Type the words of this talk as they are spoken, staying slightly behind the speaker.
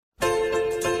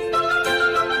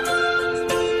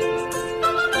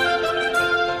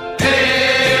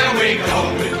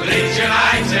Leeds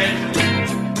United.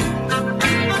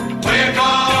 We're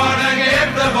gonna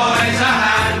give the boys a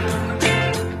hand.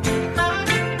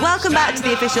 Welcome back to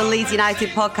the official Leeds United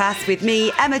podcast with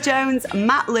me, Emma Jones,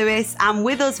 Matt Lewis, and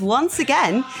with us once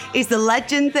again is the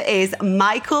legend that is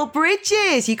Michael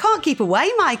Bridges. You can't keep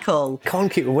away, Michael. Can't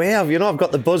keep away. I've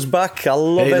got the buzz back. I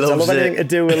love it. I love anything to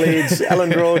do with Leeds.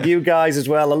 Ellen Road, you guys as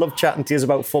well. I love chatting to you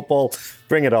about football.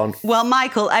 Bring it on. Well,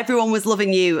 Michael, everyone was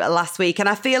loving you last week, and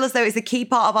I feel as though it's a key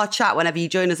part of our chat whenever you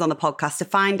join us on the podcast to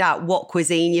find out what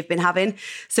cuisine you've been having.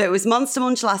 So it was Monster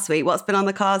Munch last week. What's been on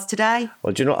the cards today?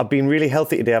 Well, do you know, I've been really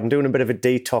healthy today. I'm doing a bit of a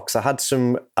detox. I had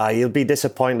some, you'll be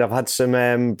disappointed, I've had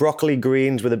some broccoli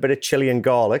greens with a bit of chilli and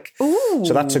garlic. Ooh.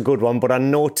 So that's a good one. But I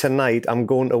know tonight I'm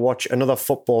going to watch another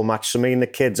football match. So me and the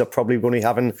kids are probably going to be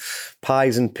having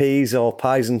pies and peas or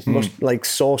pies and like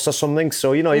sauce or something.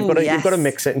 So, you know, you've got to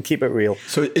mix it and keep it real.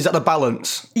 So is that the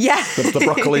balance? Yeah. The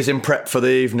broccoli's in prep for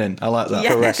the evening. I like that.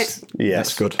 Yeah. Correct. Yes.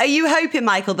 That's good. Are you hoping,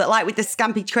 Michael, that like with the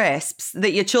Scampi crisps,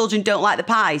 that your children don't like the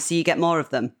pies so you get more of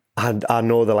them? I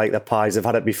know they like the pies. I've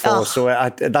had it before. So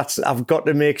I've got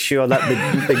to make sure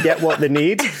that they get what they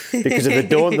need, because if they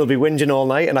don't, they'll be whinging all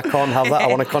night, and I can't have that. I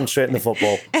want to concentrate on the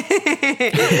football.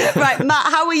 Right,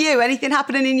 Matt, how are you? Anything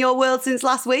happening in your world since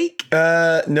last week?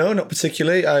 No, not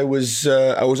particularly. I was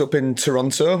up in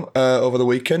Toronto over the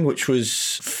weekend, which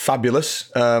was fabulous.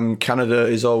 Canada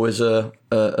is always an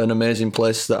amazing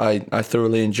place that I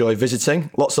thoroughly enjoy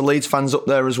visiting. Lots of Leeds fans up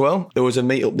there as well. There was a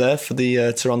meet up there for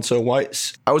the Toronto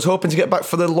Whites. I was hoping to get back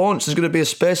for the launch. There's going to be a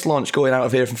space launch going out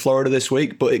of here from Florida this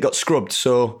week, but it got scrubbed.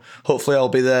 So hopefully I'll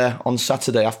be there on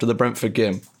Saturday after the Brentford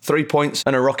game. 3 points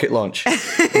and a rocket launch.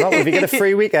 Well, if you get a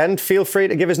free weekend, feel free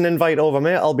to give us an invite over,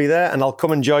 mate. I'll be there and I'll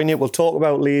come and join you. We'll talk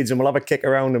about Leeds and we'll have a kick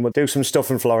around and we'll do some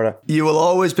stuff in Florida. You will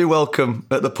always be welcome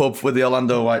at the pub with the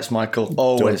Orlando Whites, Michael.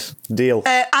 Always. Deal.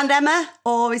 And Emma?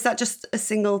 Or is that just a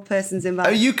single person's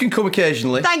invite? You can come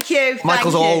occasionally. Thank you.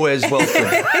 Michael's always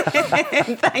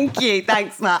welcome. Thank you.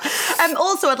 Thanks, Matt.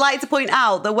 Also, I'd like to point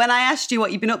out that when I asked you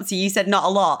what you've been up to, you said not a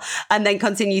lot, and then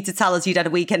continued to tell us you'd had a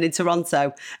weekend in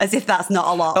Toronto, as if that's not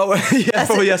a lot. Oh, yeah.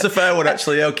 Oh, yes, a fair one,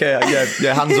 actually. Okay,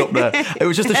 yeah, hands up there. It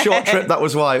was just a short trip, that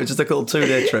was why. It was just a little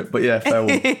 2-day trip, but yeah, fair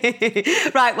one.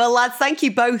 Right, well, lads, thank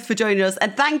you both for joining us,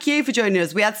 and thank you for joining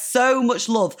us. We had so much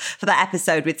love for that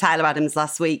episode with Tyler Adams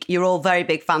last week. You're all very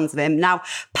big fans of him. Now,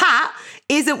 Pat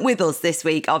isn't with us this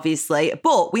week, obviously,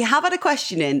 but we have had a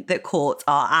question in that caught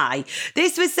our eye.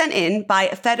 This was sent in by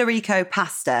Federico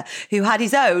Pasta, who had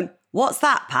his own, "What's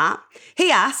that, Pat?" He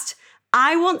asked,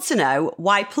 "I want to know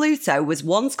why Pluto was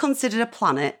once considered a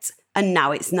planet and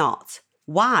now it's not.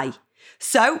 Why?"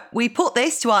 So we put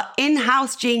this to our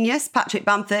in-house genius, Patrick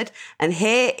Bamford, and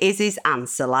here is his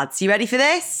answer, lads. You ready for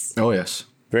this? Oh, yes.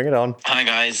 Bring it on. Hi,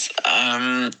 guys.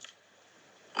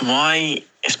 Why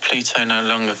is Pluto no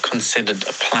longer considered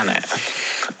a planet?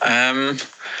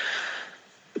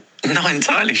 Not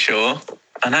entirely sure.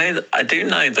 I do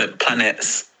know that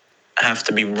planets have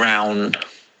to be round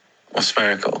or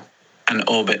spherical and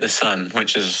orbit the sun,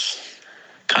 which is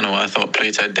kind of what I thought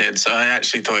Pluto did. So I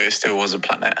actually thought it still was a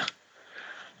planet.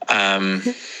 I'm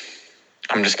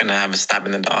just going to have a stab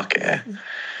in the dark here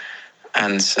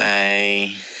and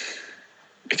say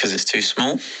because it's too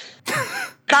small.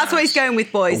 That's what he's going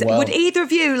with, boys. Oh, wow. Would either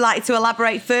of you like to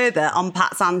elaborate further on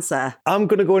Pat's answer? I'm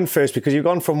going to go in first because you've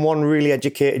gone from one really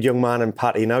educated young man and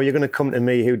Patty. Now you're going to come to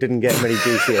me who didn't get many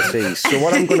GCSEs. So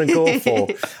what I'm going to go for,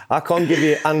 I can't give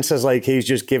you answers like he's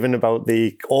just given about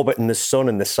the orbit and the sun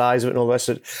and the size of it and all the rest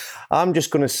of it. I'm just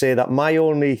going to say that my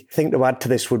only thing to add to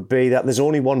this would be that there's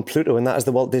only one Pluto, and that is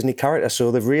the Walt Disney character.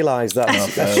 So they've realised that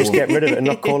let's just get rid of it and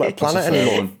not call it a planet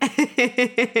anymore.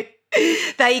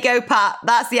 There you go, Pat.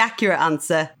 That's the accurate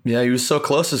answer. Yeah, he was so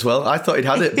close as well. I thought he'd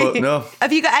had it, but no.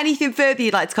 Have you got anything further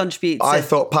you'd like to contribute to? I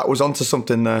thought Pat was onto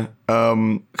something there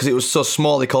because it was so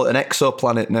small. They call it an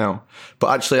exoplanet now. But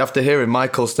actually, after hearing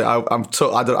Michael's thing,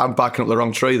 I'm backing up the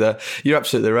wrong tree there. You're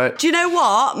absolutely right. Do you know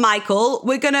what, Michael?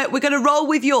 We're gonna roll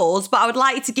with yours, but I would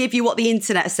like to give you what the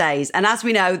internet says. And as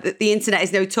we know, the internet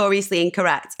is notoriously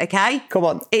incorrect. Okay, come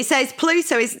on. It says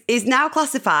Pluto is now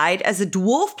classified as a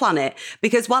dwarf planet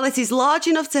because while it is large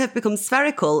enough to have become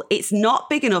spherical, it's not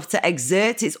big enough to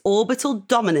exert its orbital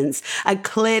dominance and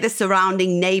clear the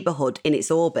surrounding neighbourhood in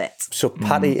its orbit. So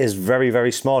Paddy is very,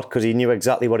 very smart because he knew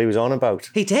exactly what he was on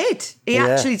about. He did. He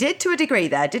actually did to a degree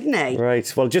there, didn't he?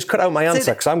 Right. Well, just cut out my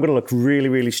answer because I'm going to look really,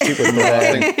 really stupid.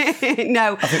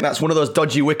 No. I think that's one of those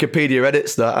dodgy Wikipedia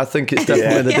edits that I think it's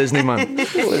definitely the Disney man.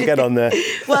 We'll get on there.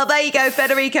 Well, there you go,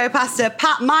 Federico Pasta.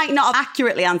 Pat might not have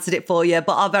accurately answered it for you,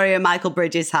 but our very own Michael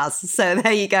Bridges has. So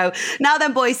there you go. go. Now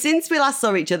then, boys, since we last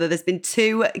saw each other, there's been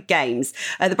 2 games.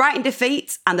 The Brighton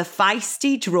defeat and the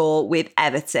feisty draw with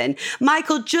Everton.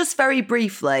 Michael, just very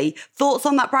briefly, thoughts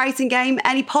on that Brighton game?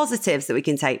 Any positives that we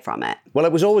can take from it? Well,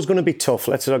 it was always going to be tough.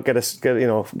 Let's not get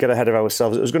ahead of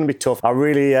ourselves. It was going to be tough. I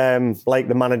really like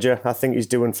the manager. I think he's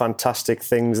doing fantastic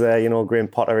things there. You know, Graham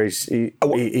Potter,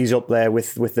 he's up there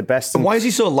with the best. And why is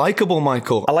he so likeable,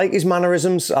 Michael? I like his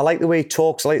mannerisms. I like the way he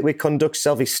talks. I like the way he conducts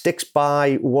himself. He sticks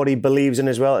by what he believes in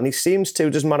as well. And he seems to,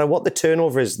 doesn't matter what the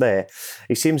turnover is there,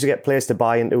 he seems to get players to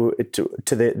buy into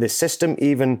the system,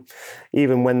 even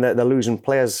when they're losing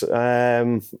players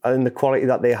and the quality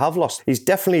that they have lost. He's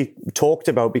definitely talked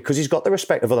about because he's got the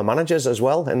respect of other managers as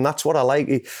well. And that's what I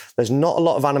like. There's not a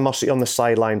lot of animosity on the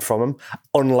sideline from him,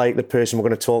 unlike the person we're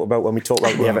going to talk about when we talk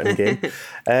about the Everton game.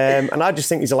 And I just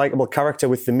think he's a likeable character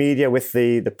with the media, with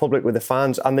the public, with the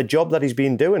fans, and the job that he's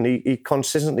been doing. He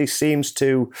consistently seems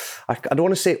to, I don't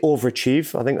want to say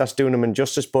overachieve. I think that's doing him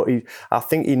injustice, but I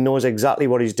think he knows exactly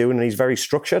what he's doing and he's very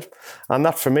structured. And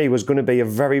that for me was going to be a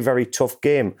very, very tough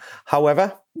game.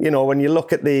 However, you know, when you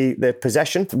look at the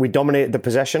possession, we dominated the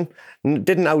possession.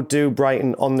 Didn't outdo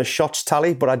Brighton on the shots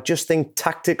tally, but I just think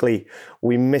tactically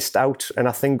we missed out. And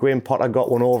I think Graham Potter got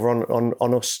one over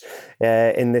on us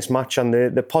in this match. And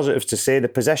the positives to say, the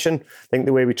possession, I think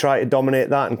the way we tried to dominate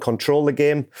that and control the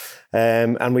game,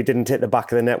 and we didn't hit the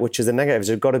back of the net, which is the negatives.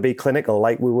 We've got to be clinical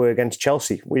like we were against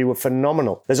Chelsea. We were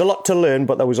phenomenal. There's a lot to learn,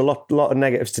 but there was a lot of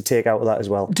negatives to take out of that as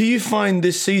well. Do you find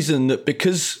this season that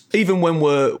because even when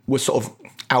we're sort of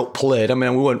outplayed, I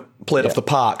mean, we weren't played off the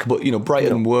park, but, you know,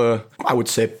 Brighton were, I would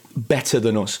say, better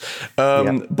than us.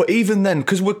 But even then,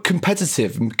 because we're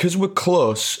competitive, because we're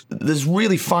close, there's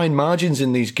really fine margins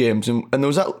in these games. And there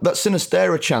was that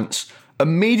Sinistera chance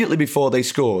immediately before they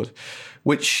scored,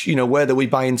 which, you know, whether we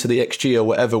buy into the XG or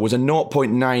whatever, was a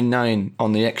 0.99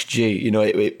 on the XG. You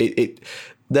know,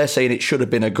 they're saying it should have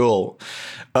been a goal.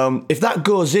 If that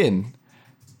goes in,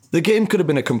 the game could have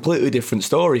been a completely different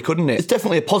story, couldn't it? It's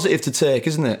definitely a positive to take,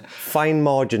 isn't it? Fine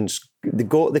margins. They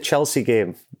go to the Chelsea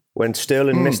game when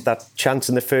Sterling missed that chance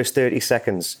in the first 30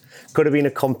 seconds. Could have been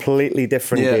a completely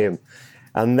different game.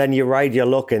 And then you ride your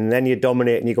luck and then you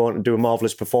dominate and you go on to do a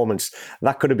marvellous performance.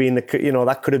 That could have been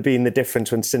the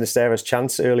difference when Sinistera's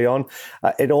chance early on.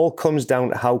 It all comes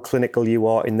down to how clinical you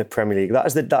are in the Premier League. That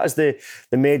is the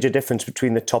major difference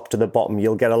between the top to the bottom.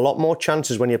 You'll get a lot more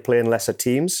chances when you're playing lesser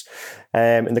teams,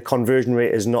 and the conversion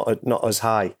rate is not as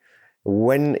high.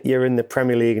 When you're in the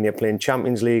Premier League and you're playing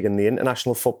Champions League and the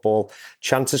international football,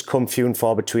 chances come few and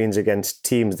far between against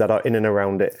teams that are in and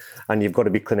around it, and you've got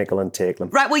to be clinical and take them.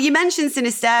 Right, well, you mentioned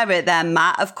Sinistera there,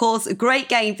 Matt. Of course, a great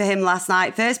game for him last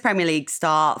night. First Premier League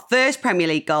start, first Premier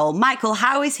League goal. Michael,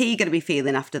 how is he going to be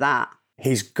feeling after that?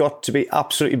 He's got to be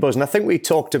absolutely buzzing. I think we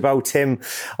talked about him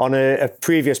on a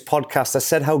previous podcast. I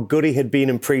said how good he had been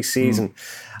in pre-season.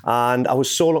 And I was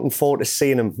so looking forward to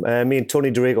seeing him. Me and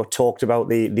Tony Dorigo talked about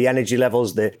the energy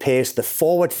levels, the pace, the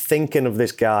forward thinking of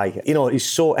this guy. You know, he's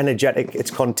so energetic,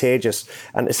 it's contagious.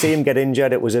 And to see him get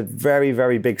injured, it was a very,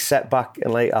 very big setback.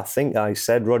 And like I think I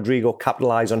said, Rodrigo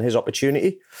capitalised on his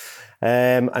opportunity.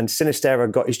 And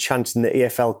Sinistera got his chance in the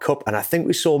EFL Cup. And I think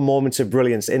we saw moments of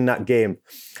brilliance in that game.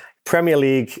 Premier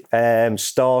League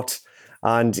start.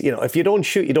 And, you know, if you don't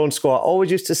shoot, you don't score. I always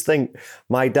used to think,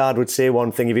 my dad would say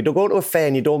one thing, if you don't go to a fair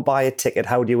and you don't buy a ticket,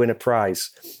 how do you win a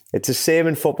prize? It's the same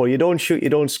in football. You don't shoot, you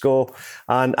don't score.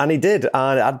 And he did.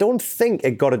 And I don't think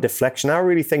it got a deflection. I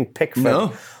really think Pickford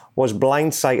was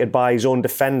blindsided by his own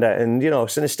defender. And, you know,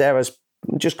 Sinistera's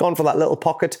just gone for that little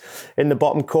pocket in the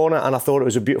bottom corner. And I thought it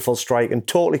was a beautiful strike and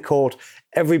totally caught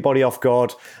everybody off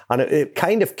guard. And it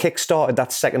kind of kick-started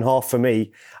that second half for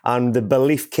me. And the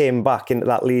belief came back into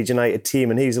that Leeds United team.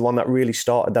 And he's the one that really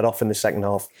started that off in the second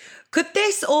half. Could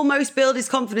this almost build his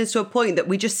confidence to a point that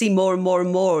we just see more and more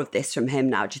and more of this from him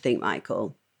now, do you think,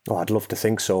 Michael? Oh, I'd love to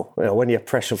think so. You know, when you're a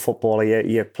pressure footballer,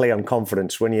 you play on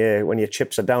confidence. When your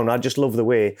chips are down, I just love the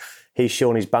way he's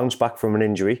shown his bounce back from an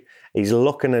injury. He's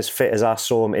looking as fit as I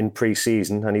saw him in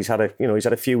pre-season, and he's had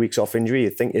a few weeks off injury.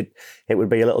 You'd think it would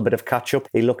be a little bit of catch-up.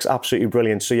 He looks absolutely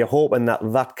brilliant. So you're hoping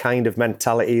that kind of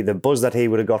mentality, the buzz that he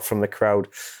would have got from the crowd,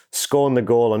 scoring the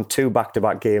goal on 2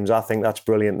 back-to-back games, I think that's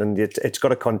brilliant, and it's got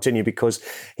to continue because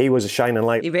he was a shining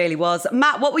light. He really was.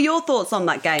 Matt, what were your thoughts on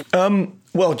that game?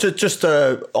 Well, just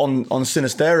on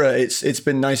Sinistera, it's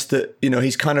been nice that, you know,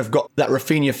 he's kind of got that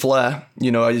Rafinha flair.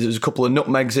 You know, there's a couple of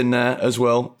nutmegs in there as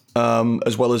well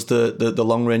as the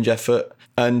long range effort,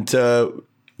 and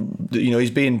you know,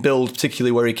 he's being billed,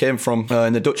 particularly where he came from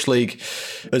in the Dutch league,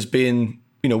 as being,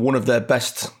 you know, one of their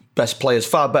best players,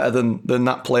 far better than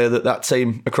that player that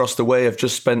team across the way have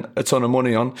just spent a ton of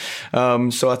money on.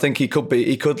 So I think he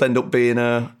could end up being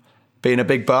a being a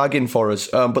big bargain for us.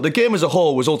 But the game as a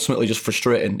whole was ultimately just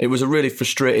frustrating. It was a really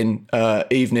frustrating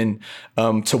evening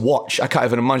to watch. I can't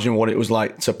even imagine what it was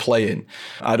like to play in.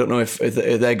 I don't know if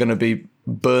they're going to be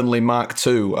Burnley Mark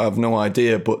II, I have no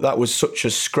idea, but that was such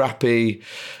a scrappy,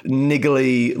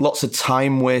 niggly, lots of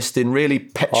time wasting, really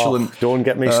petulant. Don't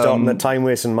get me starting the time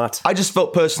wasting, Matt. I just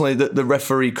felt personally that the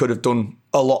referee could have done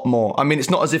a lot more. I mean,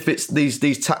 it's not as if it's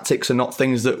these tactics are not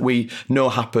things that we know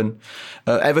happen.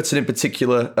 Everton in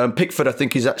particular, Pickford I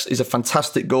think is a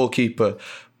fantastic goalkeeper.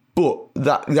 But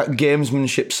that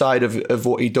gamesmanship side of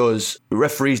what he does,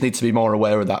 referees need to be more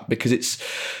aware of that, because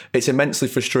it's immensely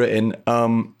frustrating.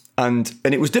 And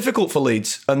it was difficult for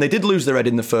Leeds, and they did lose their head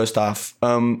in the first half.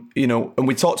 And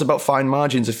we talked about fine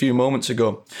margins a few moments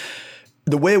ago.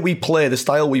 The way we play, the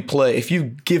style we play, if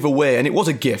you give away, and it was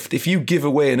a gift, if you give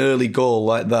away an early goal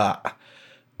like that,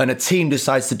 and a team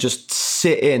decides to just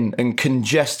sit in and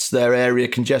congests their area,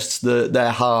 congests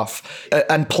their half,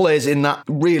 and plays in that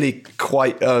really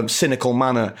quite cynical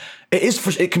manner,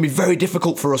 it can be very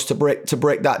difficult for us to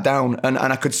break that down. And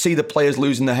I could see the players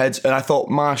losing their heads. And I thought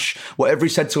Marsh, whatever he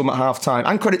said to him at half-time,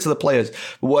 and credit to the players,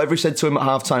 but whatever he said to him at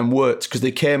half-time worked, because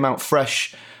they came out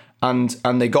fresh and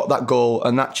they got that goal,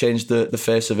 and that changed the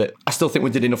face of it. I still think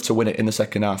we did enough to win it in the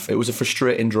second half. It was a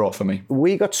frustrating draw for me.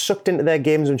 We got sucked into their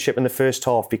gamesmanship in the first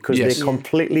half because they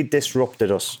completely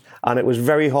disrupted us. And it was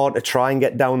very hard to try and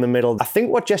get down the middle. I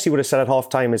think what Jesse would have said at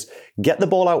half-time is get the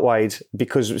ball out wide,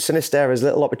 because Sinisterra's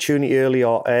little opportunity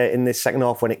earlier in the second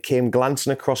half when it came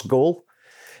glancing across goal,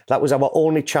 that was our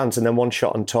only chance, and then one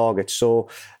shot on target. So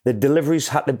the deliveries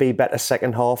had to be better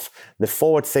second half, the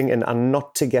forward thinking, and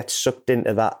not to get sucked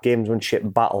into that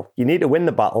gamesmanship battle. You need to win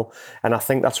the battle, and I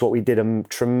think that's what we did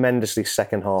tremendously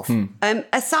second half.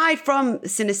 Aside from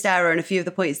Sinisterra and a few of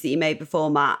the points that you made before,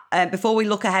 Matt, before we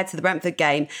look ahead to the Brentford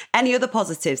game, any other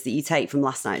positives that you take from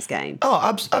last night's game?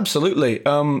 Oh, absolutely.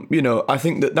 I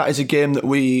think that is a game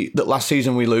that last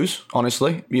season we lose,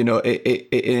 honestly.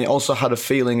 It also had a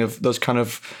feeling of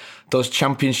those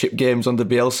championship games under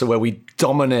Bielsa where we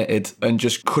dominated and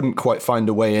just couldn't quite find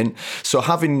a way in. So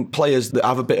having players that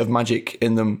have a bit of magic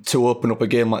in them to open up a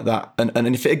game like that,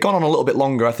 and if it had gone on a little bit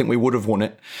longer, I think we would have won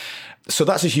it. So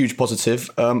that's a huge positive.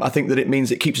 I think that it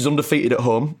means it keeps us undefeated at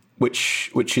home,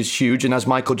 which is huge. And as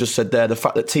Michael just said there, the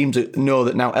fact that teams know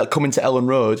that now coming to Ellen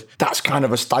Road, that's kind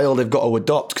of a style they've got to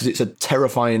adopt, because it's a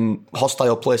terrifying,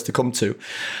 hostile place to come to.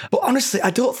 But honestly,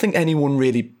 I don't think anyone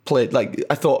really played. Like,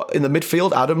 I thought in the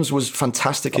midfield, Adams was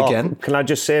fantastic again. Can I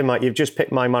just say, Mike, you've just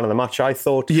picked my man of the match. I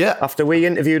thought, after we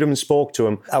interviewed him and spoke to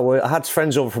him, I had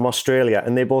friends over from Australia,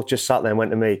 and they both just sat there and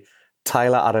went to me,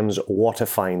 Tyler Adams, what a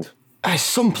find.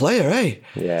 Some player, eh?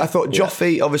 Yeah, I thought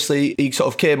Joffrey, obviously, he sort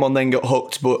of came on, then got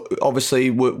hooked, but obviously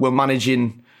we're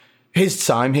managing his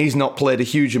time. He's not played a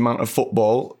huge amount of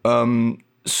football.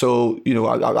 So,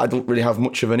 I don't really have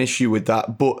much of an issue with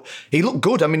that. But he looked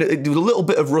good. I mean, it was a little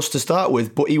bit of rust to start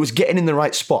with, but he was getting in the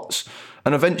right spots.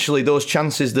 And eventually those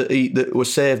chances that were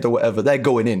saved or whatever, they're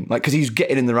going in, because he's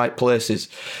getting in the right places.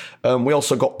 We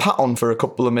also got Pat on for a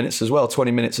couple of minutes as well,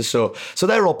 20 minutes or so. So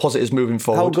they're all positives moving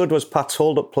forward. How good was Pat's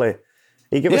hold-up play?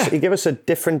 He gave us a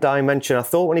different dimension. I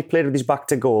thought when he played with his back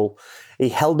to goal, he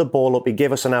held the ball up, he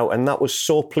gave us an out, and that was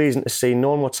so pleasing to see,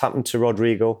 knowing what's happened to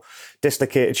Rodrigo.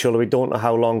 Dislocated shoulder, we don't know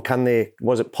how long.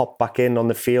 Was it pop back in on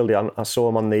the field? I saw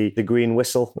him on the green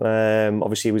whistle.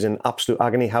 Obviously, he was in absolute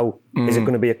agony. How is it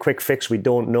going to be a quick fix? We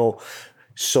don't know.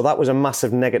 So that was a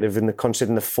massive negative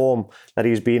considering the form that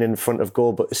he's been in front of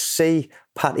goal. But to see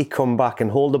Patty come back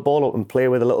and hold the ball up and play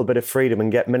with a little bit of freedom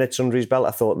and get minutes under his belt,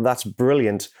 I thought that's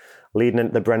brilliant leading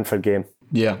into the Brentford game.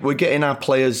 Yeah, we're getting our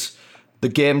players the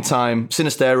game time.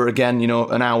 Sinisterra again,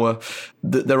 an hour.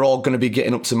 They're all going to be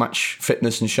getting up to match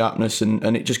fitness and sharpness,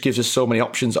 and it just gives us so many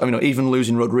options. I mean, even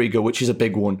losing Rodrigo, which is a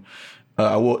big one,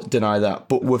 I won't deny that.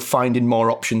 But we're finding more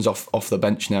options off the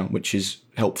bench now, which is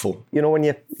helpful. When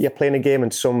you're playing a game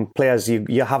and some players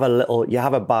you have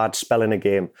a bad spell in a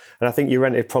game, and I think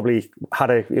Llorente probably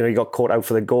had he got caught out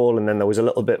for the goal, and then there was a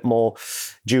little bit more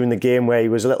during the game where he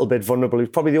was a little bit vulnerable. He was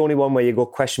probably the only one where you go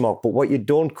question mark. But what you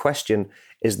don't question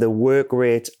is the work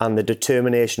rate and the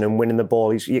determination and winning the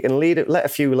ball. You can let a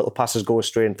few little passes go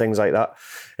astray and things like that,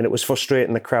 and it was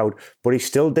frustrating the crowd. But he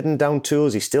still didn't down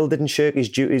tools. He still didn't shirk his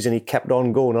duties, and he kept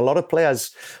on going. A lot of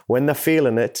players, when they're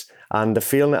feeling it, and they're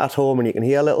feeling it at home, and you can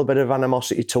hear a little bit of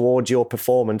animosity towards your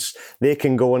performance, they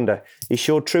can go under. He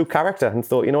showed true character and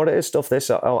thought, you know what it is, stuff this,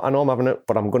 I know I'm having it,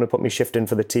 but I'm going to put my shift in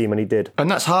for the team, and he did.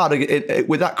 And that's hard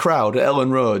with that crowd at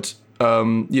Ellen Road.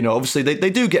 Obviously they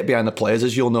do get behind the players,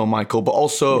 as you'll know, Michael, but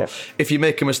also if you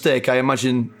make a mistake, I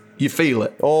imagine you feel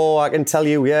it. Oh, I can tell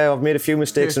you, yeah, I've made a few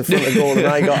mistakes in front of goal and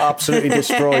I got absolutely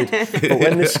destroyed.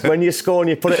 But when you score and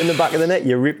you put it in the back of the net,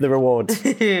 you reap the rewards.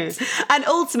 And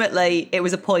ultimately, it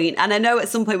was a point. And I know at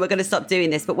some point we're going to stop doing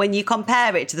this, but when you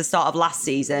compare it to the start of last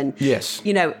season, yes,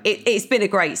 you know, it's been a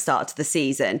great start to the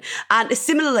season. And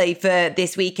similarly for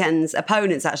this weekend's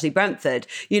opponents, actually, Brentford,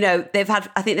 you know, they've had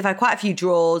quite a few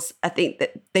draws. I think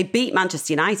that they beat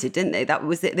Manchester United, didn't they? That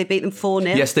was it. They beat them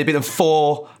 4-0. Yes, they beat them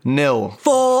 4-0.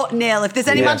 4-0. If there's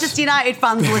any Manchester United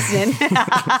fans listening,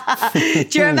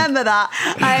 do you remember that?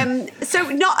 So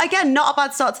not a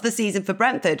bad start to the season for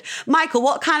Brentford. Michael,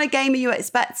 what kind of game are you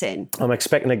expecting? I'm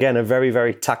expecting, again, a very,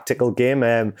 very tactical game.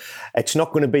 It's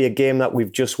not going to be a game that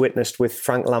we've just witnessed with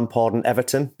Frank Lampard and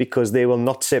Everton, because they will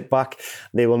not sit back.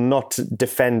 They will not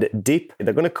defend deep.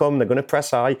 They're going to come, they're going to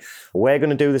press high. We're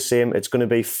going to do the same. It's going to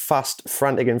be fast,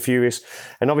 frantic and furious.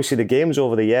 And obviously the games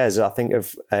over the years, I think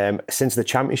since the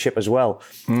Championship as well,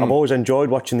 I've always enjoyed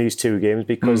watching these two games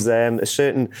because a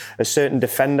certain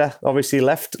defender obviously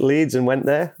left Leeds and went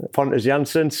there, Pontus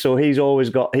Jansson. So he's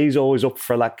always up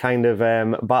for that kind of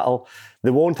battle. They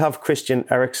won't have Christian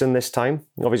Eriksen this time.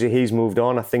 Obviously, he's moved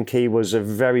on. I think he was a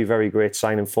very, very great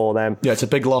signing for them. Yeah, it's a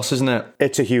big loss, isn't it?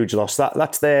 It's a huge loss.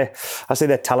 That's their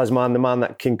talisman, the man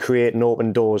that can create and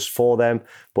open doors for them.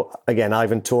 But again,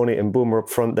 Ivan Toney and Boomer up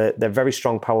front, they're very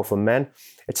strong, powerful men.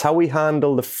 It's how we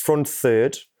handle the front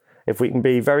third. If we can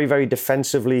be very, very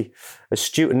defensively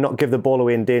astute and not give the ball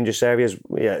away in dangerous areas,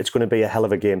 yeah, it's going to be a hell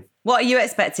of a game. What are you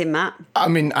expecting, Matt? I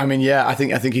mean, yeah, I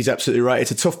think he's absolutely right.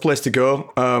 It's a tough place to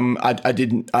go. When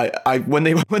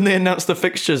they announced the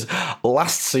fixtures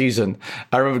last season,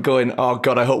 I remember going, oh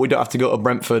God, I hope we don't have to go to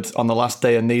Brentford on the last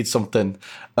day and need something.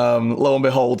 Lo and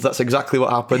behold, that's exactly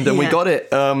what happened, and we got it.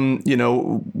 You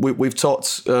know, we've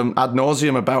talked ad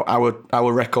nauseum about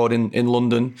our record in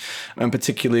London, and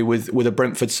particularly with a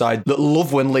Brentford side that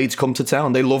love when Leeds come to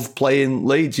town. They love playing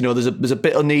Leeds. You know, there's a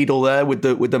bit of needle there with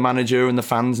the manager and the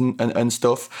fans and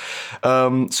stuff.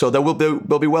 So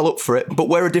they'll be well up for it. But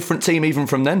we're a different team even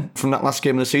from that last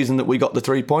game of the season that we got the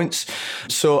 3 points.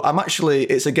 So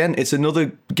it's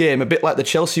another game, a bit like the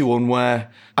Chelsea one,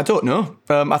 where I don't know.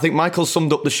 I think Michael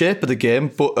summed up the shape of the game,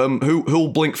 but who'll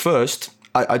blink first?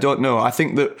 I don't know. I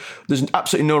think that there's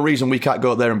absolutely no reason we can't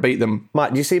go out there and beat them.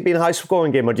 Matt, do you see it being a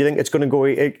high-scoring game, or do you think it's going to go?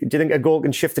 Do you think a goal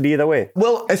can shift it either way?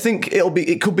 Well, I think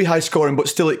it could be high-scoring, but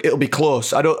still it'll be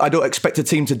close. I don't expect a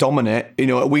team to dominate. You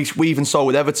know, we even saw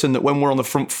with Everton that when we're on the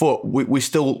front foot, we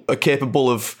still are capable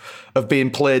of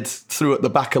being played through at the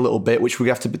back a little bit, which we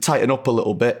have to tighten up a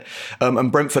little bit.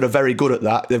 And Brentford are very good at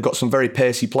that. They've got some very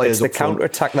pacey players. It's the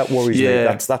counter-attack that worries me.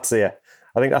 That's the.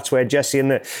 I think that's where Jesse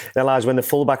and the lads, when the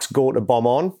fullbacks go to bomb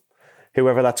on,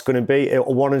 whoever that's going to be,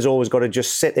 one has always got to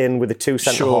just sit in with the two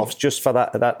centre-halves just for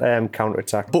that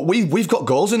counter-attack. But we've got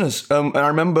goals in us. And I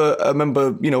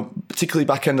remember, you know, particularly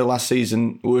back end of last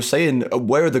season, we were saying,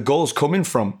 where are the goals coming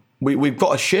from? We've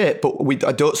got a shape, but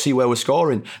I don't see where we're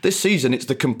scoring. This season, it's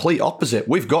the complete opposite.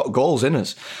 We've got goals in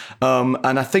us. And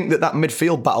I think that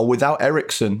midfield battle without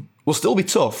Eriksen will still be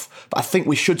tough, but I think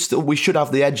we should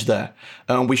have the edge there.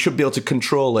 We should be able to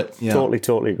control it. Yeah.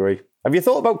 Totally agree. Have you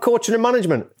thought about coaching and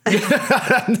management? No,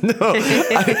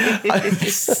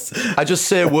 I just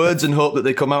say words and hope that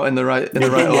they come out in the right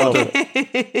order.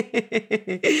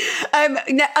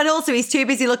 And also, he's too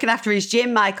busy looking after his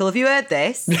gym. Michael, have you heard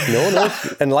this? No.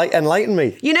 Enlighten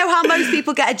me. You know how most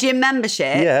people get a gym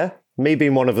membership? Yeah, me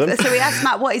being one of them. So we asked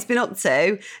Matt what he's been up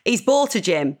to. He's bought a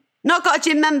gym. Not got a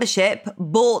gym membership,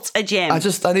 bought a gym. I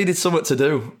needed something to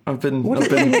do. I've been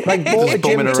like bought a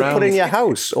gym to put in your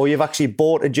house, or you've actually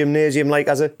bought a gymnasium like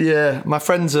as a. Yeah, my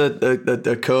friend's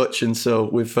a coach, and so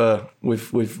we've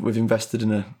invested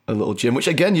in a little gym, which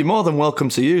again you're more than welcome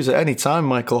to use at any time.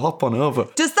 Michael, hop on over.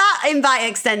 Does that invite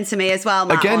extend to me as well,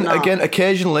 Matt? Again,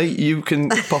 occasionally you can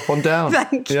pop on down.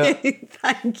 Thank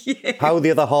you. How the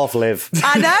other half live.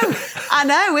 I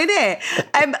know,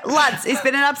 innit? Lads, it's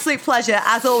been an absolute pleasure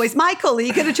as always. Michael, are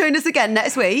you going to join us again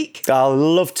next week? I'll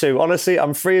love to. Honestly,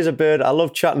 I'm free as a bird. I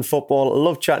love chatting football. I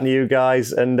love chatting to you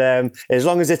guys. And as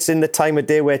long as it's in the time of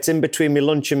day where it's in between me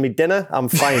lunch and me dinner, I'm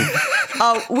fine.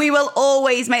 Oh, we will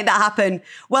always make that happen.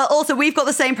 Well, also, we've got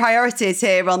the same priorities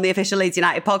here on the official Leeds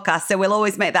United podcast, so we'll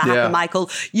always make that happen, Michael.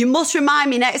 You must remind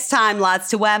me next time, lads,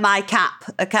 to wear my cap,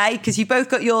 okay? Because you both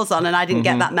got yours on and I didn't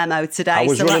get that memo today. I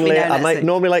was running late. I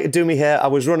normally like to do my hair. I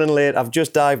was running late. I've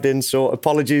just dived in, so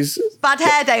apologies. Bad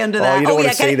hair day under there. You don't want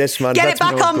to see this, man. Get it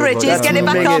back on, Bridges. Get it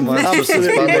back on.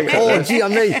 Oh, gee,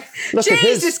 on me.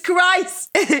 Jesus Christ.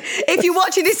 If you're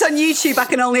watching this on YouTube, I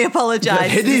can only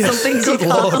apologise. Some things you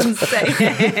can't say.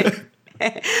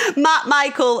 Matt,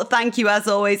 Michael, thank you as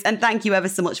always. And thank you ever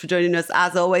so much for joining us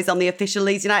as always on the official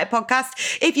Leeds United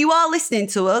podcast. If you are listening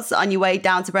to us on your way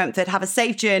down to Brentford, have a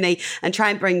safe journey and try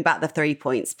and bring back the 3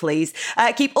 points, please.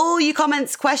 Keep all your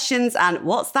comments, questions, and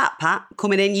what's that, Pat,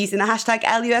 coming in using the hashtag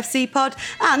LUFCpod.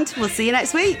 And we'll see you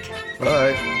next week.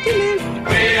 Bye.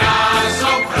 We are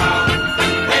so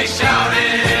proud. They shouted.